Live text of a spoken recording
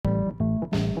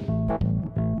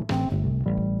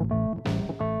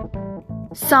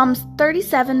Psalms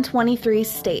 37:23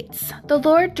 states, "The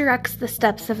Lord directs the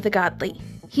steps of the godly.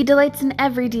 He delights in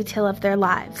every detail of their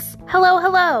lives."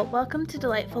 Hello! Welcome to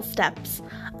Delightful Steps.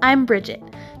 I'm Bridget.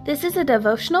 This is a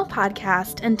devotional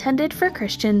podcast intended for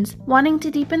Christians wanting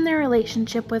to deepen their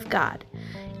relationship with God.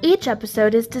 Each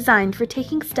episode is designed for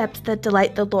taking steps that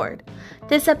delight the Lord.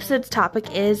 This episode's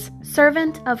topic is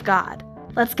Servant of God.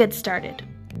 Let's get started.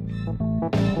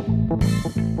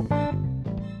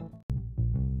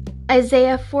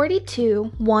 Isaiah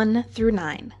 42,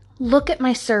 1-9. Look at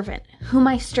my servant, whom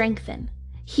I strengthen.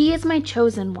 He is my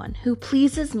chosen one, who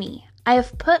pleases me. I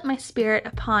have put my spirit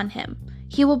upon him.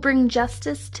 He will bring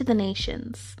justice to the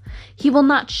nations. He will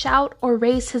not shout or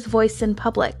raise his voice in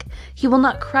public. He will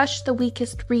not crush the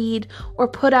weakest reed or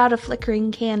put out a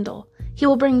flickering candle. He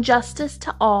will bring justice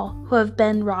to all who have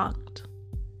been wronged.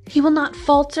 He will not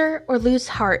falter or lose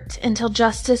heart until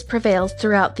justice prevails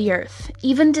throughout the earth.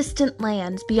 Even distant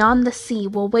lands beyond the sea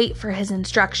will wait for his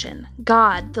instruction.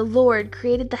 God, the Lord,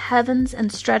 created the heavens and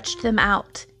stretched them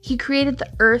out. He created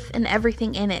the earth and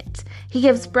everything in it. He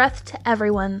gives breath to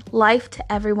everyone, life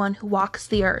to everyone who walks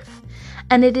the earth.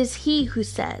 And it is he who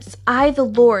says, I, the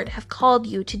Lord, have called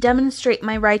you to demonstrate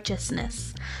my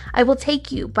righteousness. I will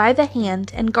take you by the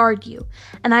hand and guard you,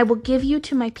 and I will give you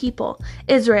to my people,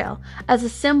 Israel, as a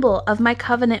symbol of my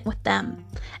covenant with them,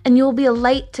 and you will be a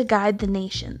light to guide the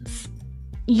nations.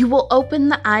 You will open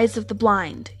the eyes of the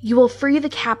blind. You will free the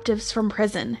captives from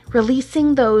prison,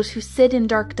 releasing those who sit in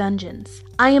dark dungeons.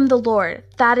 I am the Lord,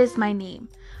 that is my name.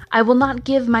 I will not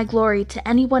give my glory to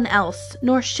anyone else,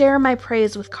 nor share my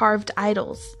praise with carved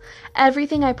idols.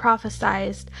 Everything I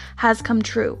prophesied has come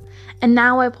true, and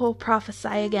now I will prophesy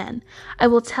again. I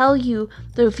will tell you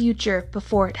the future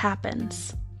before it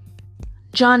happens.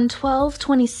 John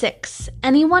 12:26.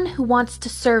 Anyone who wants to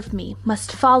serve me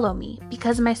must follow me,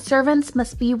 because my servants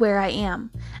must be where I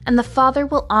am, and the Father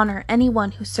will honor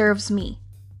anyone who serves me.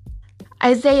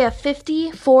 Isaiah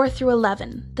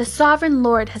 50:4-11. The sovereign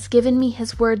Lord has given me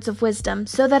his words of wisdom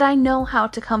so that I know how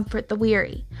to comfort the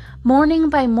weary. Morning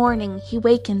by morning he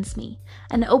wakens me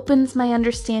and opens my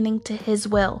understanding to his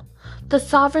will. The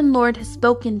sovereign Lord has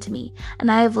spoken to me,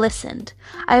 and I have listened.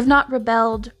 I have not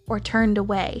rebelled or turned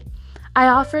away. I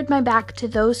offered my back to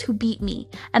those who beat me,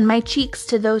 and my cheeks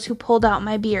to those who pulled out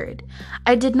my beard.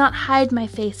 I did not hide my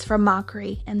face from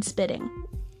mockery and spitting.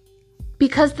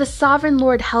 Because the sovereign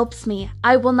Lord helps me,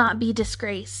 I will not be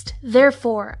disgraced.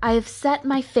 Therefore, I have set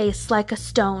my face like a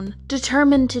stone,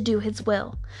 determined to do his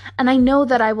will, and I know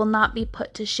that I will not be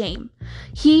put to shame.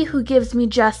 He who gives me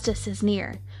justice is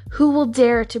near. Who will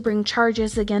dare to bring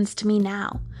charges against me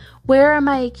now? Where are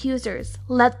my accusers?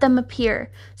 Let them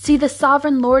appear. See, the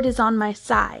sovereign Lord is on my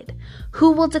side.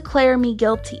 Who will declare me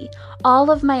guilty? All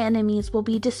of my enemies will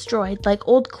be destroyed like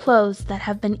old clothes that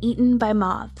have been eaten by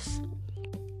moths.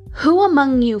 Who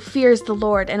among you fears the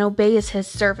Lord and obeys his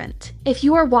servant? If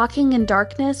you are walking in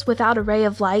darkness without a ray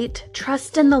of light,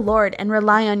 trust in the Lord and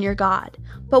rely on your God.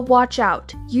 But watch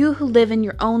out, you who live in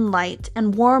your own light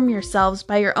and warm yourselves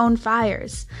by your own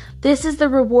fires. This is the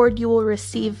reward you will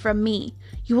receive from me.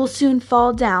 You will soon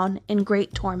fall down in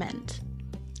great torment.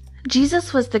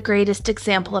 Jesus was the greatest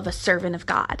example of a servant of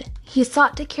God. He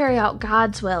sought to carry out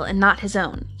God's will and not his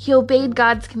own. He obeyed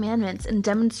God's commandments and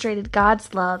demonstrated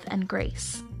God's love and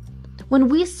grace. When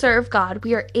we serve God,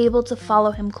 we are able to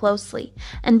follow him closely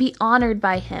and be honored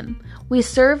by him. We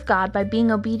serve God by being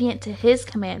obedient to his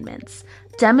commandments,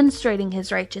 demonstrating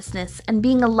his righteousness, and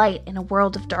being a light in a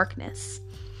world of darkness.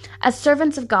 As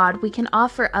servants of God, we can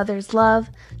offer others love,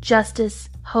 justice,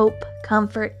 hope,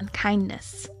 comfort, and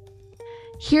kindness.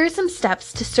 Here are some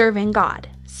steps to serving God.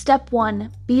 Step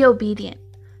 1, be obedient.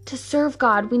 To serve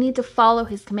God, we need to follow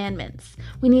his commandments.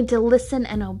 We need to listen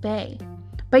and obey.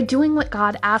 By doing what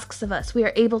God asks of us, we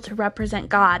are able to represent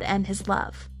God and his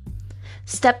love.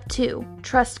 Step 2,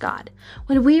 trust God.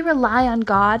 When we rely on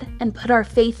God and put our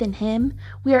faith in him,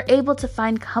 we are able to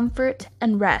find comfort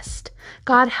and rest.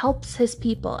 God helps his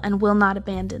people and will not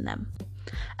abandon them.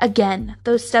 Again,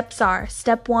 those steps are: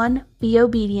 Step 1, be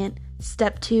obedient.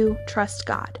 Step 2, trust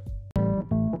God.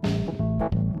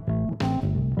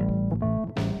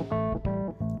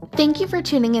 Thank you for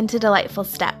tuning into Delightful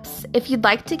Steps. If you'd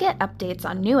like to get updates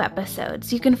on new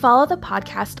episodes, you can follow the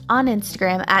podcast on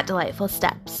Instagram at Delightful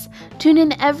Steps. Tune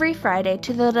in every Friday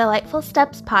to the Delightful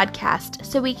Steps podcast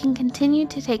so we can continue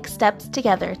to take steps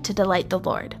together to delight the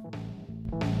Lord.